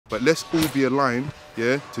But let's all be aligned,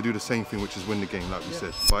 yeah, to do the same thing, which is win the game, like we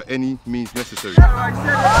said, by any means necessary. Go on, Jay!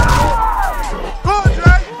 Go on,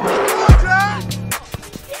 Jay!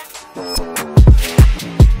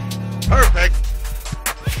 Perfect!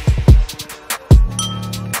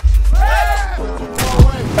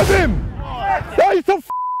 That's him! That is some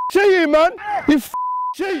cheating, man! He's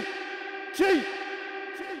cheat! Cheat!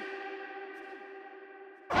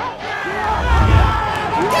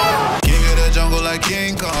 Jungle like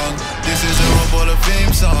King Kong. This is a robot of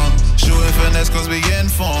theme song. Shooting finesse cause we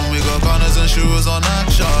informed. We got gunners and shooters on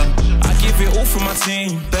action. I give it all for my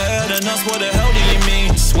team. Better than us, what the hell do you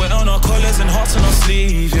mean? Sweat on our collars and hearts on our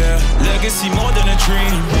sleeve, yeah. Legacy more than a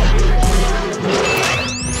dream.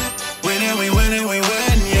 Winning, we win, yeah.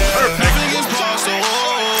 Nothing gets past the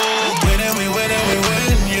wall. Winning, we win,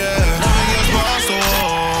 yeah. Nothing gets past the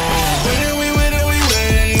wall. Winning, we win,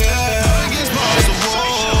 yeah. Nothing gets past the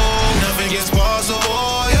wall. Nothing gets past the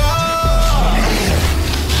wall, yeah.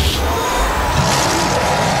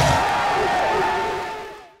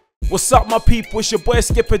 What's up, my people? It's your boy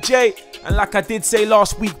Skipper J. And like I did say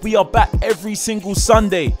last week, we are back every single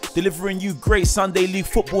Sunday, delivering you great Sunday League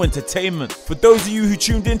football entertainment. For those of you who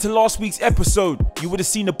tuned into last week's episode, you would have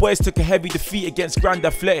seen the boys took a heavy defeat against Grand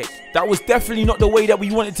Athletic. That was definitely not the way that we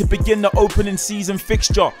wanted to begin the opening season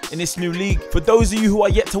fixture in this new league. For those of you who are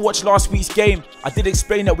yet to watch last week's game, I did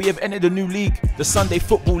explain that we have entered a new league, the Sunday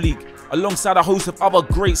Football League, alongside a host of other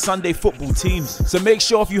great Sunday football teams. So make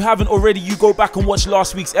sure if you haven't already, you go back and watch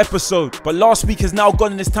last week's episode. But last week has now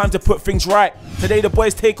gone and it's time to put things right. Today the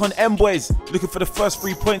boys take on MBOYS, looking for the first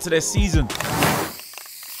 3 points of their season.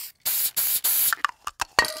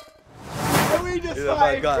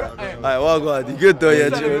 Alright, well God, you good though, yeah?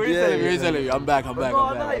 I'm back.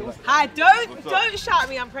 Hi, don't shout at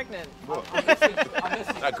me, I'm pregnant.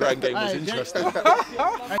 That grand game was interesting.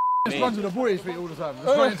 Just runs with the boys' feet all the time.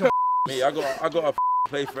 Me, I got to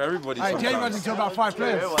play for everybody. Hey, Jay runs into about 5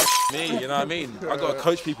 players. Me, you know what I mean? I got to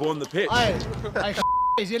coach people on the pitch. Hey,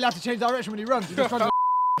 is he allowed to change direction when he runs? He just runs.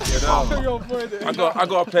 I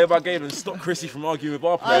got to play my game and stop Chrissy from arguing with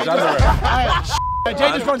our players. Hey,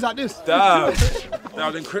 Jay just runs like this. Damn. Now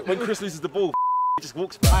then, when Chris loses the ball, he just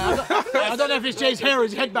walks back. I don't know if it's Jay's hair or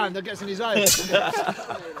his headband that gets in his eyes.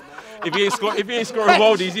 If he ain't scoring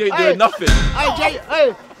Waldies, he ain't doing nothing.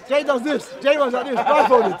 Hey, Jay does this. Jay runs like this,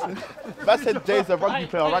 blindfolded. I said Jay's a rugby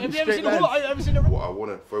player, running straight lines. What I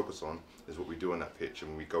want to focus on is what we do on that pitch,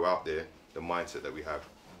 and when we go out there, the mindset that we have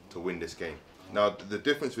to win this game. Now, the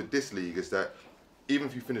difference with this league is that even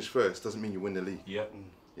if you finish first, doesn't mean you win the league. Yeah.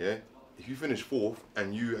 Yeah. If you finish fourth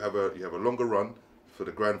and you have a longer run for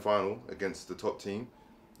the grand final against the top team,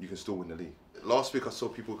 you can still win the league. Last week I saw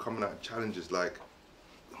people coming out of challenges like,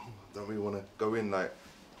 oh, I don't really want to go in, like,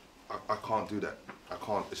 I can't do that. I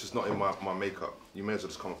can't, it's just not in my makeup. You may as well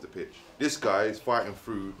just come off the pitch. This guy is fighting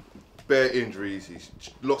through bare injuries, he's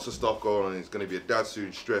lots of stuff going on, he's going to be a dad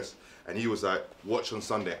soon, stressed, and he was like, watch on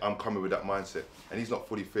Sunday, I'm coming with that mindset. And he's not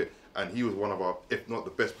fully fit, and he was one of our, if not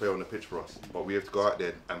the best player on the pitch for us. But we have to go out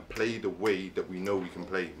there and play the way that we know we can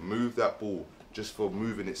play. Move that ball, just for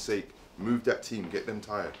moving its sake. Move that team, get them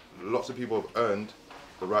tired. Lots of people have earned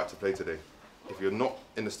the right to play today. If you're not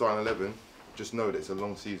in the starting 11, just know that it's a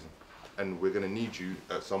long season. And we're going to need you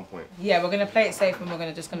at some point. Yeah, we're going to play it safe and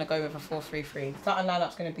we're just going to go with a 4-3-3. Starting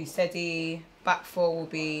lineup's going to be Sedi. Back four will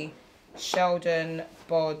be Sheldon,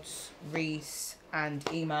 Bods, Reese and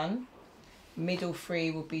Eman. Middle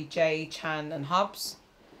three will be Jay, Chan and Hubs.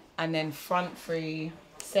 And then front three,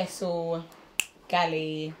 Cecil,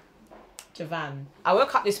 Gally, Javan. I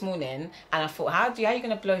woke up this morning and I thought, how are you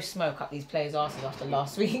going to blow smoke up these players' asses after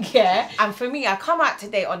last week, yeah? And for me, I come out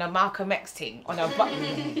today on a Malcolm X thing, on a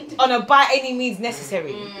by any means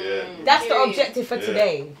necessary. That's the objective for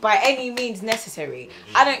today, by any means necessary.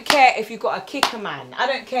 I don't care if you've got a kicker man. I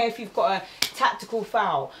don't care if you've got a tactical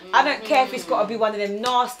foul. I don't care if it's got to be one of them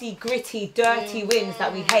nasty, gritty, dirty wins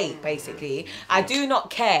that we hate, basically. I do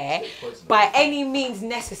not care. By any means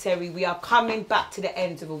necessary, we are coming back to the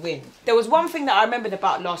ends of a win. There was one thing that I remembered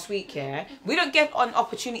about last week, yeah? We don't get an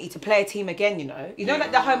opportunity to play a team again, you know? You know,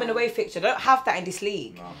 like the home and away fixture, they don't have that in this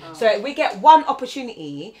league. So we get one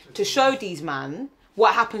opportunity to show these man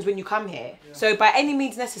what happens when you come here. So by any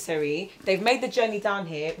means necessary, they've made the journey down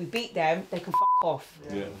here, we beat them, they can f off.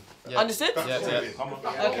 Understood? Okay. Come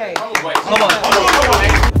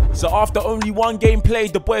on. So after only one game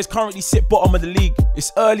played, the boys currently sit bottom of the league.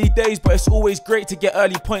 It's early days, but it's always great to get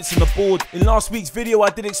early points on the board. In last week's video, I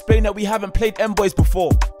did explain that we haven't played MBOYS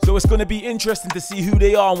before. So it's going to be interesting to see who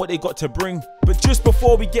they are and what they got to bring. But just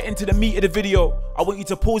before we get into the meat of the video, I want you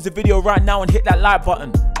to pause the video right now and hit that like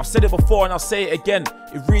button. I've said it before and I'll say it again.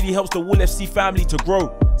 It really helps the Wall FC family to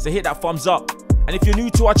grow. So hit that thumbs up. And if you're new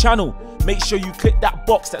to our channel, make sure you click that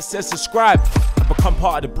box that says subscribe and become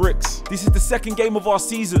part of the bricks. This is the second game of our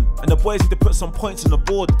season and the boys need to put some points on the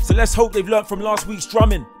board. So let's hope they've learned from last week's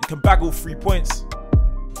drumming and can bag all 3 points.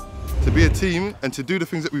 To be a team and to do the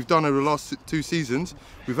things that we've done over the last 2 seasons,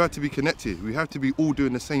 we've had to be connected. We have to be all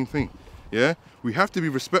doing the same thing. Yeah, we have to be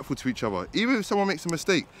respectful to each other. Even if someone makes a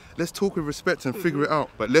mistake, let's talk with respect and figure it out.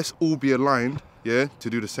 But let's all be aligned, yeah, to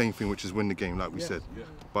do the same thing, which is win the game, like we said.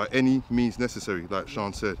 By any means necessary, like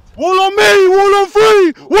Sean said. Wall on me, wall on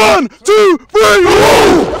 3. 1, 2, 3,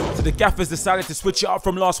 wall! So the gaffers decided to switch it up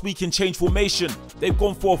from last week and change formation. They've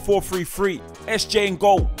gone for a 4-3-3. SJ in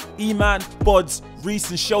goal, E-Man, Bods, Reese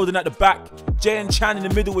and Sheldon at the back, Jay and Chan in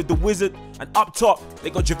the middle with the Wizard, and up top they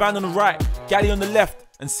got Javan on the right, Gally on the left,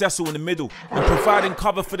 and Cecil in the middle. And providing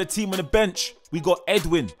cover for the team on the bench, we got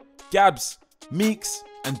Edwin, Gabs, Meeks,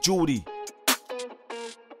 and Geordie.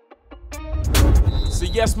 So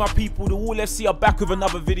yes, my people, the Wall FC are back with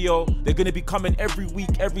another video. They're going to be coming every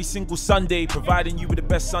week, every single Sunday, providing you with the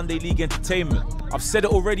best Sunday league entertainment. I've said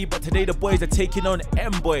it already, but today the boys are taking on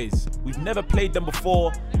MBOYS. We've never played them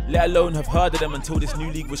before, let alone have heard of them until this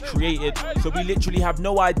new league was created. So we literally have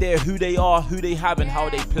no idea who they are, who they have, and how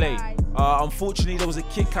they play. Unfortunately, there was a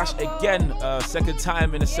kick clash again, second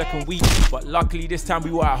time in the second week. But luckily this time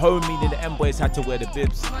we were at home, meaning the MBOYS had to wear the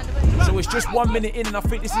bibs. So it's just 1 minute in and I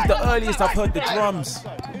think this is the earliest I've heard the drums.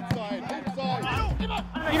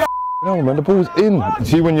 No man, the ball's in.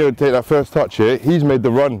 See when you take that first touch here, he's made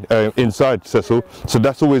the run inside Cecil. So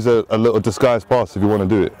that's always a little disguised pass if you want to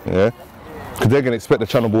do it, yeah? Because they're going to expect the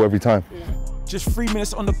channel ball every time. Just 3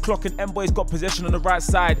 minutes on the clock and MBOYS got possession on the right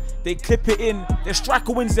side. They clip it in, their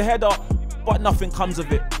striker wins the header, but nothing comes of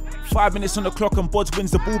it. 5 minutes on the clock and Bods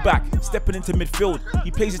wins the ball back, stepping into midfield.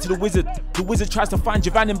 He plays it to the Wizard. The Wizard tries to find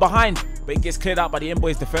Javan in behind, but it gets cleared out by the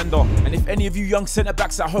MBOYS defender. And if any of you young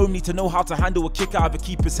centre-backs at home need to know how to handle a kick out of a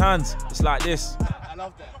keeper's hands, it's like this. I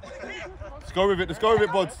love that. Let's go with it,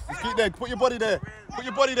 Bods. Let's keep there, put your body there. Put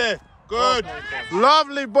your body there. Good.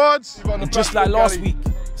 Lovely, Bods. And just like last week,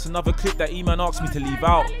 it's another clip that E-Man asked me to leave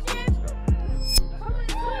out.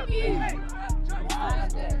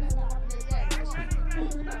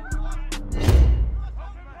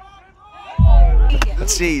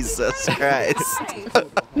 Jesus Christ.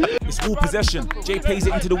 It's all possession. Jay plays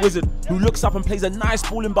it into the Wizard, who looks up and plays a nice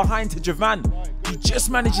ball in behind to Javan. He just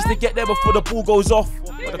manages to get there before the ball goes off,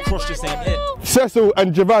 but the cross just ain't it. Cecil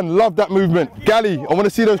and Javan love that movement. Gally, I want to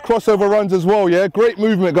see those crossover runs as well, yeah? Great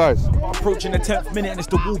movement, guys. Approaching the 10th minute and it's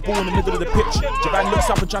the wall ball in the middle of the pitch. Javan looks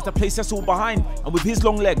up and tries to play Cecil behind, and with his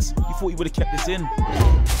long legs, he thought he would have kept this in.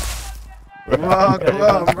 Come on,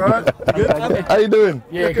 bro. How you doing?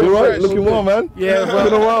 Yeah, you right? Looking well, man. Yeah, it's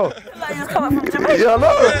been a while. Like you're coming from Jamaica. Yeah, I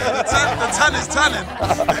know. The tan is tanning.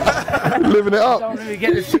 Living it up. Don't really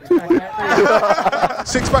get the 6-pack.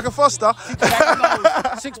 6-pack of Foster.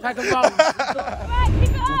 6-pack of bones.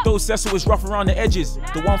 Although Cecil is rough around the edges,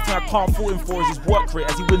 the one thing I can't fault him for is his work rate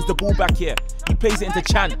as he wins the ball back here. He plays it into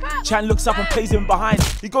Chan. Chan looks up and plays him behind.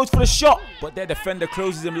 He goes for the shot, but their defender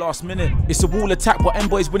closes him last minute. It's a wall attack, but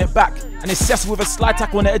MBOYS win it back. And it's Cecil with a slide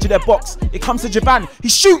tackle on the edge of their box. It comes to Javan. He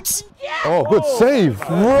shoots! Oh, good save.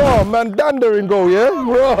 Raw, Mutanda in goal, yeah?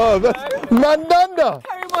 Raw, that's Mutanda.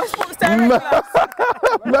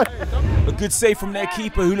 A good save from their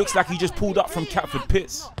keeper who looks like he just pulled up from Catford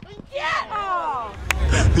Pits.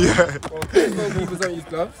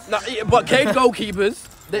 Nah, but cave goalkeepers,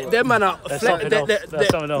 their man are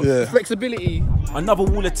flexibility. Another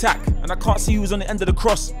wall attack, and I can't see who's on the end of the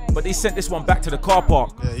cross, but they sent this one back to the car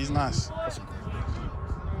park. Yeah, he's nice.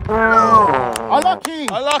 Unlucky.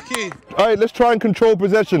 All right, let's try and control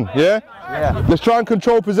possession, yeah? Yeah. Let's try and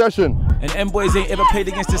control possession. And MBOYS ain't ever played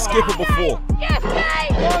against a skipper before.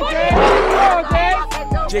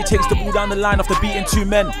 Jay takes the ball down the line after beating 2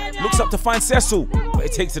 men. Looks up to find Cecil, but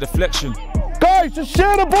it takes a deflection. Guys, just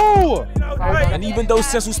share the ball! And even though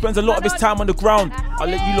Cecil spends a lot of his time on the ground, I'll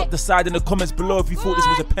let you lot decide in the comments below if you thought this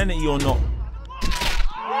was a penalty or not.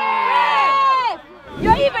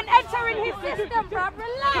 You're even entering his system, bro.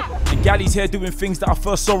 Relax. And Gally's here doing things that I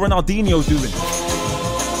first saw Ronaldinho doing.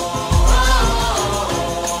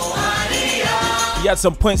 He had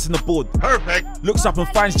some points on the board. Perfect. Looks up and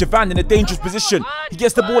finds Javan in a dangerous position. He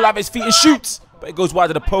gets the ball out of his feet and shoots, but it goes wide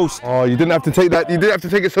of the post. Oh, you didn't have to take that. You didn't have to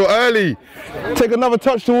take it so early. Take another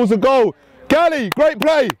touch towards the goal. Gally, great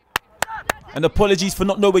play. And apologies for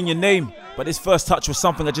not knowing your name, but this first touch was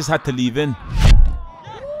something I just had to leave in.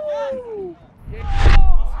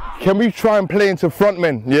 can we try and play into front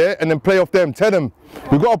men, yeah, and then play off them? Tell them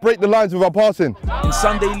we've got to break the lines with our passing. In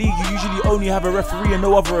Sunday League, you usually only have a referee and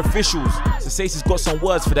no other officials. So Sace has got some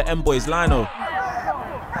words for the MBOYS Lino.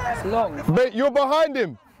 It's long. Mate, you're behind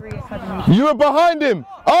him. You were behind him.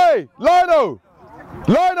 Hey, Lino!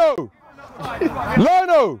 Lino!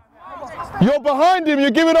 Lino! You're behind him,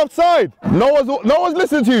 you're giving offside. No one's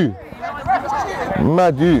listening to you.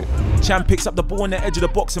 Mad you. Chan picks up the ball on the edge of the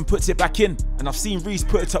box and puts it back in. And I've seen Reese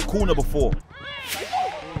put it up corner before.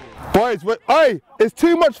 Boys, hey, there's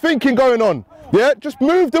too much thinking going on. Yeah, just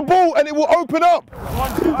move the ball and it will open up.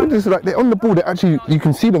 Just like they're on the ball, you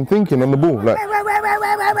can see them thinking on the ball. Like,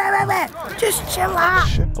 just chill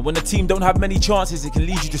out. And when the team don't have many chances, it can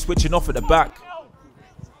lead you to switching off at the back.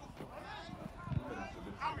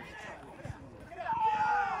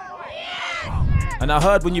 And I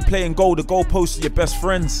heard when you play in goal, the goalposts are your best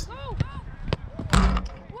friends.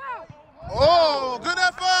 oh, good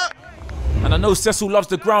effort! And I know Cecil loves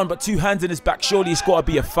the ground, but 2 hands in his back, surely it's got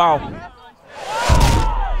to be a foul.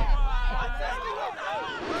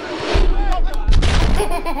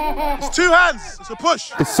 It's 2 hands, it's a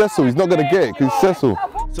push. It's Cecil, he's not going to get it because it's Cecil.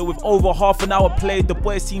 So with over half an hour played, the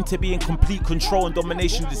boys seem to be in complete control and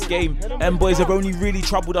domination of this game. MBOYS have only really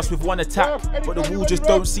troubled us with 1 attack, but the Wolves just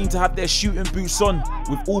don't seem to have their shooting boots on,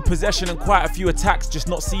 with all possession and quite a few attacks just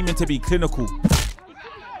not seeming to be clinical.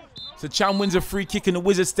 So Chan wins a free kick and the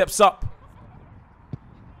Wizard steps up.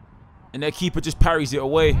 And their keeper just parries it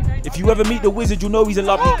away. If you ever meet the Wizard, you'll know he's a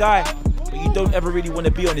lovely guy, but you don't ever really want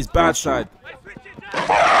to be on his bad side.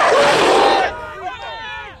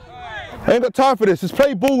 I ain't got time for this. Just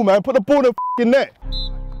play ball, man. Put the ball in the f***ing net.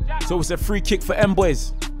 So it's a free kick for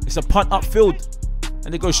MBOYS. It's a punt upfield,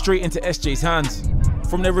 and it goes straight into SJ's hands.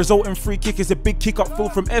 From their resulting free kick is a big kick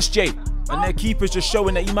upfield from SJ, and their keeper's just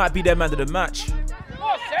showing that he might be their man of the match.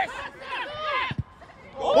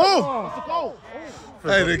 Oh!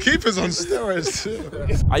 Hey, the keeper's on steroids too.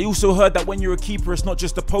 I also heard that when you're a keeper, it's not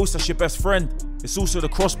just the post that's your best friend, it's also the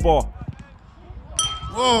crossbar.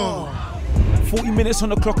 Whoa. 40 minutes on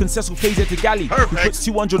the clock and Cecil plays it to Gally, who puts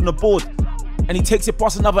 200 on the board. And he takes it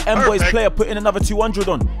past another MBOYS player, putting another 200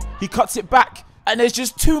 on. He cuts it back, and there's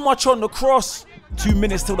just too much on the cross. 2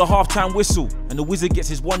 minutes till the half-time whistle, and the Wizard gets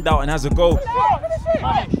his one out and has a goal.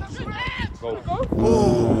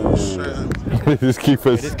 Oh, shit. This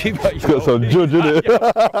keeper's got some judge in it.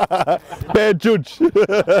 Bad judge.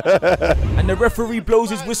 And the referee blows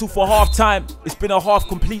his whistle for half-time. It's been a half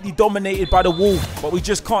completely dominated by the Wolves, but we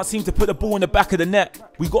just can't seem to put the ball in the back of the net.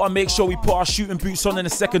 We got to make sure we put our shooting boots on in the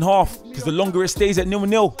second half, because the longer it stays at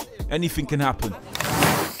 0-0, anything can happen.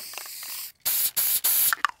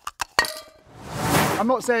 I'm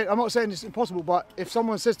not saying it's impossible, but if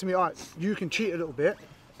someone says to me, all right, you can cheat a little bit,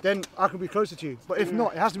 then I can be closer to you. But if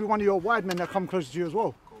not, it has to be one of your wide men that come closer to you as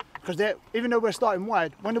well. Because even though we're starting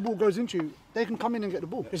wide, when the ball goes into you, they can come in and get the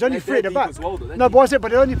ball. It's only 3 at the back. Well, no, but I said, but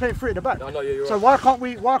they're only playing 3 at the back. No, yeah, so why can't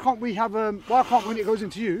we have why can't when it goes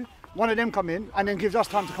into you, one of them come in and then gives us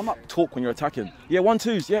time to come up? Talk when you're attacking. Yeah,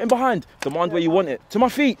 1-2s. Yeah, in behind. Demand where you want it. To my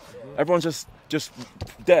feet. Everyone's just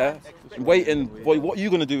there, waiting. Boy, what are you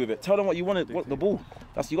gonna do with it? Tell them what you want. The ball.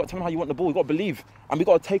 You got to tell them how you want the ball. You got to believe, and we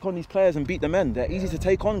got to take on these players and beat the men. They're easy to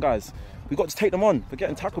take on, guys. We got to take them on. We're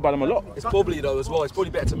getting tackled by them a lot. It's probably though as well. It's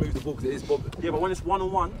probably better to move the ball because it is probably. Yeah, but when it's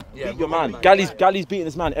 1-on-1, beat your man. Gally's beating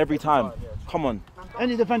his man every time. Come on.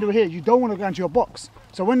 Any defender here, you don't want to go into your box.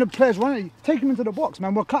 So when the players run at you, take him into the box,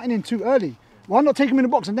 man. We're cutting in too early. Why not take him in the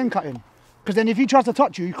box and then cut in? Because then if he tries to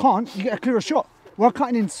touch you, you can't. You get a clearer shot. We're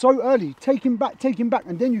cutting in so early. Take him back,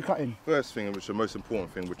 and then you cut in. First thing, which the most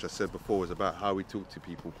important thing, which I said before, is about how we talk to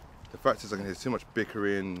people. The fact is, there's too much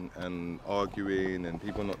bickering and arguing and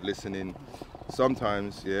people not listening.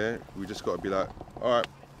 Sometimes, yeah, we just got to be like, all right,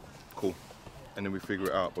 cool, and then we figure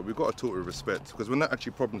it out. But we've got to talk with respect, because we're not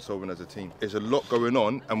actually problem solving as a team. There's a lot going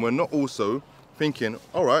on, and we're not also thinking,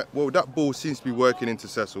 all right, well, that ball seems to be working into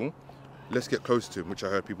Cecil. Let's get close to him, which I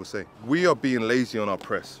heard people say. We are being lazy on our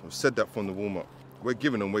press. We've said that from the warm-up. We're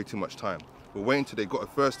giving them way too much time. We're waiting till they got a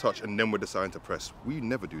first touch and then we're deciding to press. We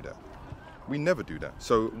never do that. We never do that.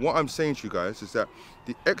 So what I'm saying to you guys is that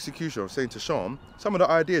the execution, I'm saying to Sean, some of the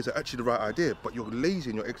ideas are actually the right idea, but you're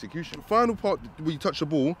lazy in your execution. The final part, when you touch the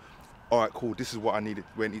ball, all right, cool, this is what I needed,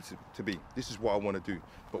 where it needs to be. This is what I want to do.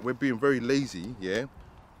 But we're being very lazy, yeah,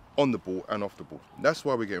 on the ball and off the ball. That's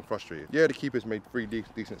why we're getting frustrated. Yeah, the keeper's made 3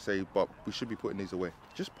 decent saves, but we should be putting these away.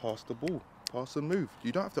 Just pass the ball, pass and move.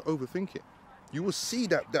 You don't have to overthink it. You will see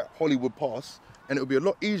that Hollywood pass, and it'll be a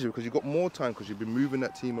lot easier because you've got more time because you've been moving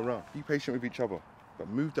that team around. Be patient with each other, but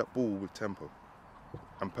move that ball with tempo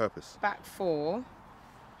and purpose. Back 4,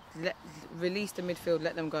 release the midfield,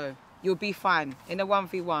 let them go. you'll be fine. In a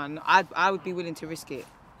 1v1, I would be willing to risk it.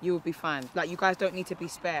 You will be fine. Like, you guys don't need to be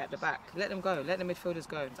spare at the back. Let them go. Let the midfielders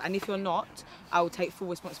go. And if you're not, I will take full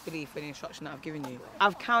responsibility for the instruction that I've given you.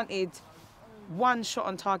 I've counted 1 shot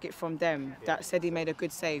on target from them that said he made a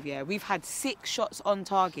good save, yeah. We've had 6 shots on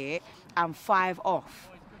target and 5 off.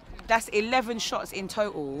 That's 11 shots in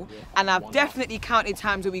total, and I've definitely counted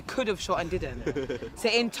times where we could have shot and didn't. So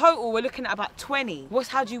in total, we're looking at about 20.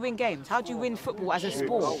 How do you win games? How do you win football as a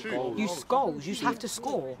sport? You goals. You have to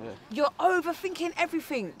score. You're overthinking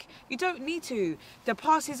everything. You don't need to. The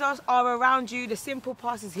passes are around you. The simple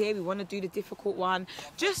passes here. We want to do the difficult one.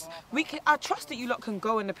 I trust that you lot can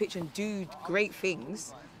go on the pitch and do great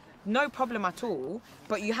things. No problem at all.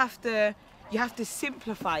 But you have to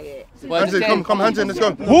simplify it. Hands in, come, hands in, let's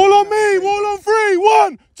go. Wall on me, wall on 3.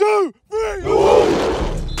 1, 2,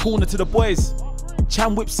 3. Corner to the boys.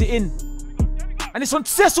 Chan whips it in. And it's on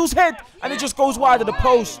Cecil's head. And it just goes wide of the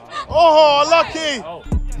post. Oh, lucky.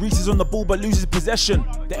 Reese is on the ball but loses possession.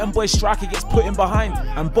 The MBOYS striker gets put in behind.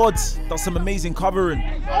 And Bods does some amazing covering.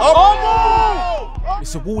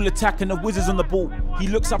 It's a wall attack and the Wizards on the ball. He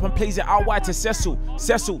looks up and plays it out wide to Cecil.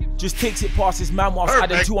 Cecil just takes it past his man whilst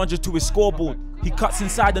adding 200 to his scoreboard. He cuts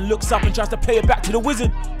inside and looks up and tries to play it back to the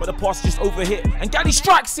Wizard. But the pass just overhit and Gally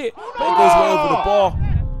strikes it. But it goes way over the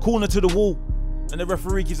bar. Corner to the wall. And the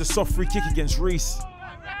referee gives a soft free kick against Reese.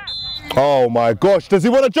 Oh my gosh, does he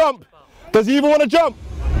want to jump? Does he even want to jump?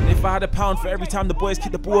 If I had £1 for every time the boys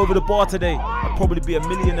kick the ball over the bar today, I'd probably be a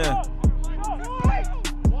millionaire.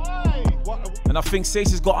 And I think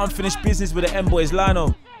Sace has got unfinished business with the MBOYS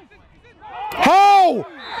Lino. How?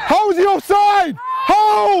 How is he offside?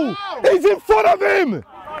 How? He's in front of him.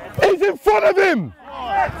 He's in front of him.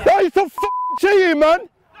 Oh, he's so f***ing cheating, man.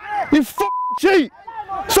 You f***ing cheat.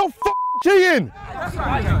 So f***ing cheating.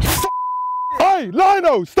 Hey,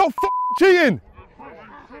 Lino, stop f***ing cheating.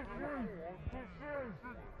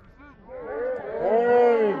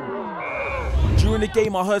 During the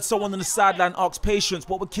game, I heard someone on the sideline ask Patience,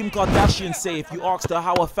 what would Kim Kardashian say if you asked her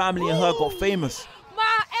how her family and her got famous?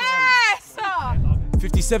 My ass!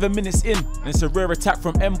 57 minutes in, and it's a rare attack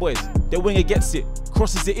from MBOYS. Their winger gets it,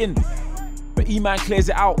 crosses it in, but E-Man clears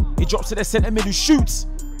it out. It drops to their centre mid who shoots,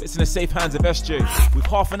 but it's in the safe hands of SJ. With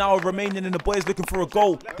half an hour remaining and the boys looking for a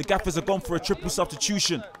goal, the Gaffers are gone for a triple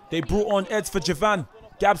substitution. They brought on Eds for Javan,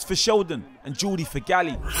 Gabs for Sheldon, and Geordie for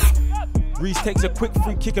Gally. Reese takes a quick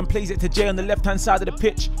free kick and plays it to Jay on the left-hand side of the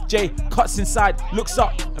pitch. Jay cuts inside, looks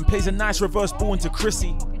up, and plays a nice reverse ball into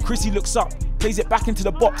Chrissy. Chrissy looks up, plays it back into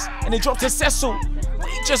the box, and it drops to Cecil.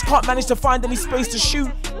 He just can't manage to find any space to shoot.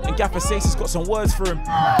 And Gaffer Sace has got some words for him.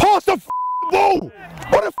 Pass the ball!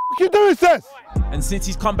 What the f you doing, Cess? And since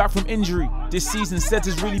he's come back from injury, this season Seth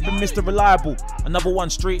has really been Mr. Reliable. Another one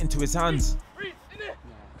straight into his hands.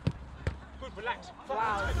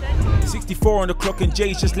 64 on the clock and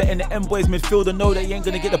Jay's just letting the MBOYS midfielder know that he ain't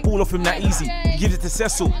going to get the ball off him that easy. He gives it to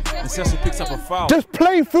Cecil and Cecil picks up a foul. Just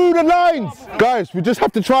play through the lines. Guys, we just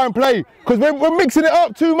have to try and play because we're mixing it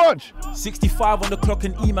up too much. 65 on the clock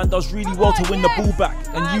and E-Man does really well to win the ball back.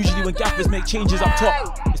 And usually when Gaffers make changes up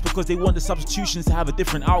top, it's because they want the substitutions to have a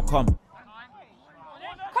different outcome. Come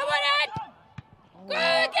on, Ed!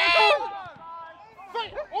 Good game!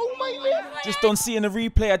 Just on seeing the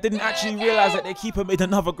replay, I didn't actually realise that their keeper made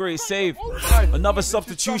another great save. Another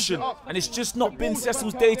substitution, and it's just not been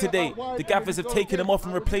Cecil's day today. The Gaffers have taken him off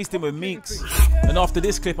and replaced him with Meeks. And after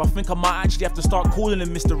this clip, I think I might actually have to start calling him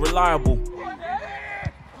Mr. Reliable.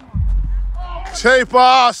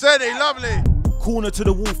 Shaper, steady, lovely. Corner to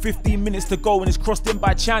the wall, 15 minutes to go, and it's crossed in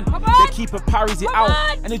by Chan. Their keeper parries it out,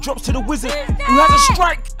 and it drops to the Wizard, who has a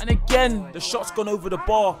strike. And again, the shot's gone over the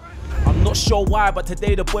bar. I'm not sure why, but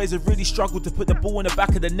today the boys have really struggled to put the ball in the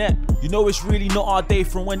back of the net. You know it's really not our day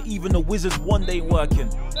from when even the Wizards' one day working.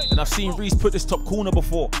 And I've seen Reese put this top corner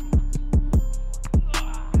before.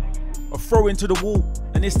 A throw into the wall,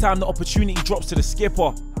 and this time the opportunity drops to the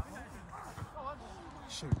skipper.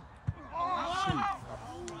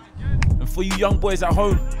 And for you young boys at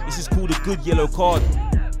home, this is called a good yellow card.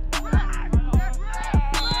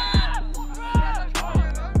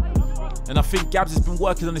 And I think Gabs has been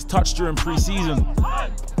working on his touch during pre-season.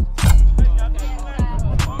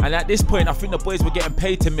 And at this point, I think the boys were getting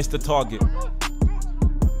paid to miss the target.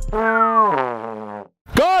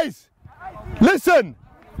 Guys, listen,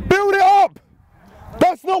 build it up.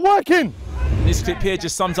 That's not working. And this clip here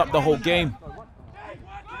just sums up the whole game.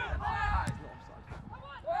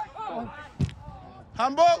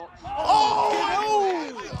 Handball.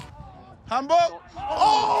 Oh, no. Handball.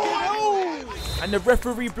 Oh, no. And the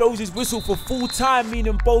referee blows his whistle for full time,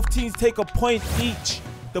 meaning both teams take a point each.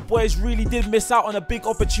 The boys really did miss out on a big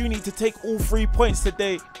opportunity to take all 3 points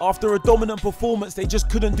today. After a dominant performance, they just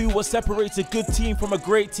couldn't do what separates a good team from a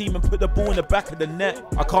great team and put the ball in the back of the net.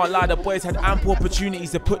 I can't lie, the boys had ample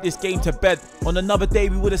opportunities to put this game to bed. On another day,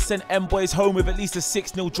 we would have sent MBOYS home with at least a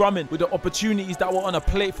 6-0 drumming with the opportunities that were on a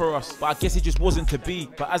plate for us. But I guess it just wasn't to be.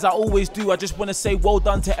 But as I always do, I just want to say well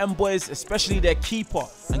done to MBOYS, especially their keeper,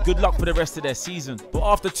 and good luck for the rest of their season. But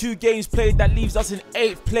after 2 games played, that leaves us in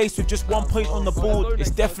 8th place with just 1 point on the board.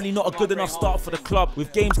 It's definitely not a good enough start for the club.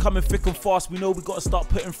 With games coming thick and fast, we know we got to start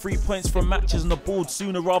putting 3 points from matches on the board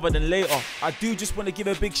sooner rather than later. I do just want to give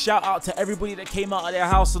a big shout out to everybody that came out of their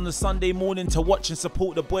house on the Sunday morning to watch and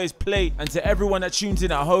support the boys play, and to everyone that tunes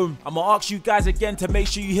in at home. I'm going to ask you guys again to make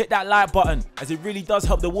sure you hit that like button, as it really does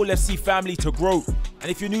help the Wall FC family to grow.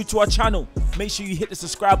 And if you're new to our channel, make sure you hit the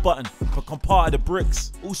subscribe button for part of the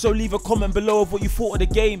bricks. Also leave a comment below of what you thought of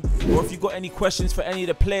the game, or if you got any questions for any of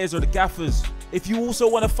the players or the gaffers. If you also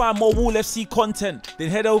want to find more Wall FC content, then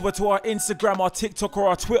head over to our Instagram, our TikTok or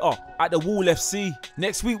our Twitter at the Wall FC.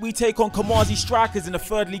 Next week we take on Kamazi Strikers in the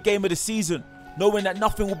 3rd league game of the season, knowing that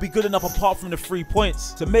nothing will be good enough apart from the 3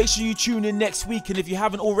 points. So make sure you tune in next week, and if you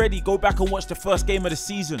haven't already, go back and watch the 1st game of the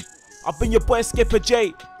season. I've been your boy Skipper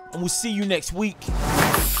J, and we'll see you next week.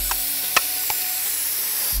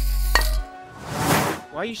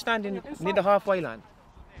 Why are you standing near the halfway line?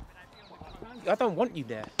 I don't want you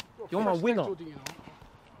there. You're my winger.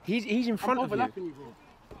 He's in front of you. Do you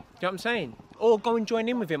know what I'm saying? Or go and join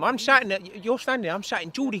in with him. I'm shouting at you're standing there, I'm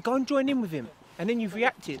shouting, Geordie, go and join in with him. And then you've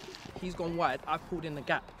reacted. He's gone wide, I've pulled in the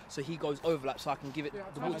gap, so he goes overlap so I can give it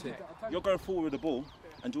the ball to him. You're going forward with the ball,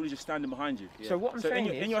 and Geordie's just standing behind you. So what I'm saying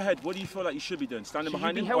is, in your head, what do you feel like you should be doing? Standing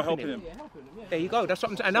behind him or helping him? There you go, that's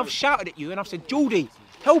what I'm saying. And I've shouted at you and I've said, Geordie,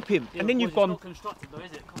 help him. And then you've gone,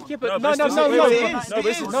 yeah, but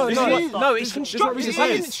no, it's constructive. I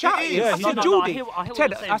didn't shout at him. I said, Geordie.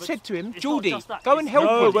 I said to him, Geordie, go and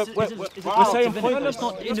help him. We're saying point. No, it's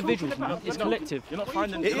not individuals, man. It's collective. You're not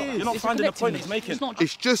finding the point he's making.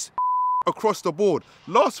 It's just across the board.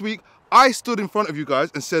 Last week, I stood in front of you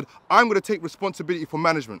guys and said, I'm going to take responsibility for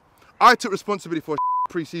management. I took responsibility for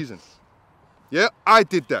pre-season. Yeah, I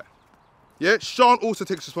did that. Yeah, Sean also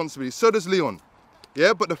takes responsibility. So does Leon.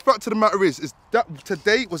 Yeah, but the fact of the matter is that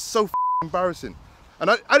today was so embarrassing.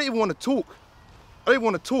 And I didn't even want to talk. I didn't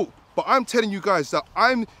want to talk. But I'm telling you guys that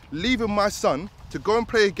I'm leaving my son to go and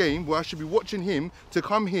play a game where I should be watching him to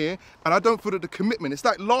come here, and I don't feel that the commitment, it's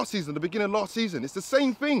like last season, the beginning of last season, it's the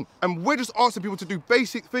same thing. And we're just asking people to do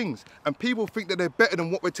basic things, and people think that they're better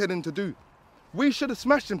than what we're telling them to do. We should have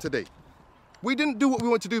smashed them today. We didn't do what we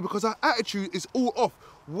want to do because our attitude is all off.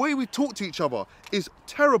 The way we talk to each other is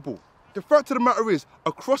terrible. The fact of the matter is,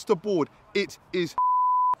 across the board, it is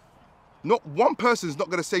not one person is not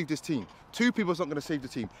going to save this team. 2 people is not going to save the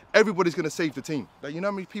team. Everybody's going to save the team. Like, you know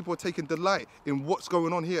how many people are taking delight in what's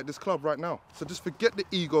going on here at this club right now? So just forget the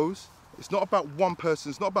egos. It's not about one person.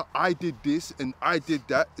 It's not about I did this and I did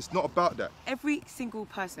that. It's not about that. Every single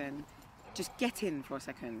person, just get in for a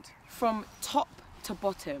second. From top to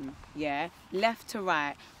bottom, yeah, left to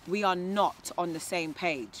right, we are not on the same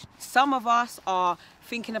page. Some of us are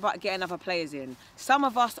thinking about getting other players in. Some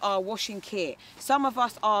of us are washing kit. Some of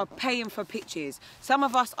us are paying for pitches. Some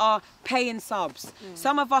of us are paying subs.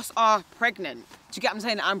 Some of us are pregnant. Do you get what I'm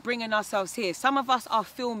saying? And bringing ourselves here. Some of us are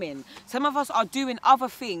filming. Some of us are doing other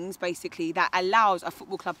things, basically, that allows a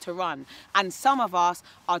football club to run. And some of us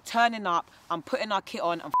are turning up and putting our kit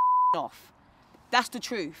on and off. That's the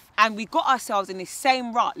truth. And we got ourselves in this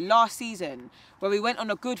same rut last season where we went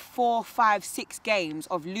on a good 4, 5, 6 games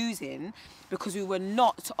of losing because we were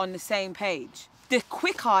not on the same page. The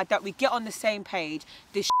quicker that we get on the same page,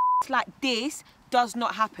 the like this does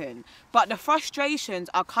not happen. But the frustrations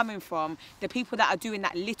are coming from the people that are doing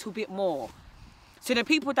that little bit more. So the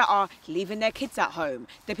people that are leaving their kids at home,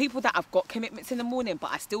 the people that have got commitments in the morning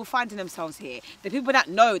but are still finding themselves here, the people that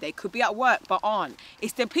know they could be at work but aren't.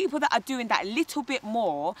 It's the people that are doing that little bit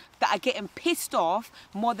more that are getting pissed off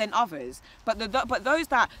more than others. But those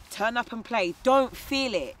that turn up and play don't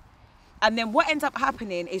feel it. And then what ends up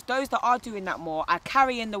happening is those that are doing that more are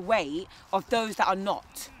carrying the weight of those that are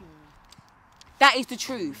not. That is the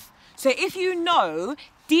truth. So if you know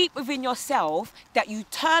deep within yourself that you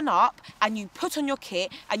turn up and you put on your kit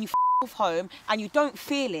and you off home and you don't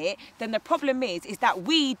feel it, then the problem is that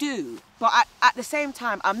we do. But at the same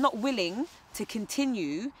time, I'm not willing to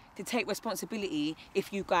continue to take responsibility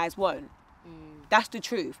if you guys won't. That's the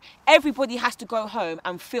truth. Everybody has to go home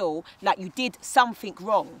and feel like you did something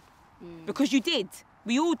wrong. Because you did.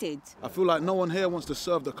 We all did. I feel like no one here wants to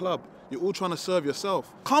serve the club. You're all trying to serve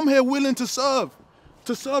yourself. Come here willing to serve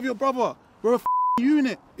your brother. We're a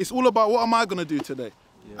unit. It's all about what am I going to do today?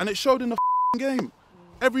 and it showed in the game.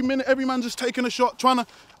 Every minute, every man just taking a shot, trying to.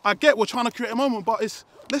 I get we're trying to create a moment, but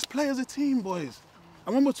let's play as a team, boys.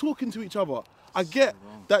 And when we're talking to each other, I get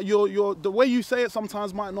that the way you say it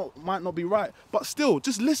sometimes might not be right, but still,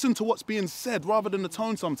 just listen to what's being said rather than the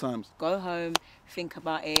tone sometimes. Go home, think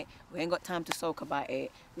about it. We ain't got time to sulk about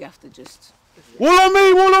it. We have to just. Wall on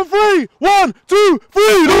me, wall on 3. 1, 2,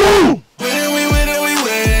 3.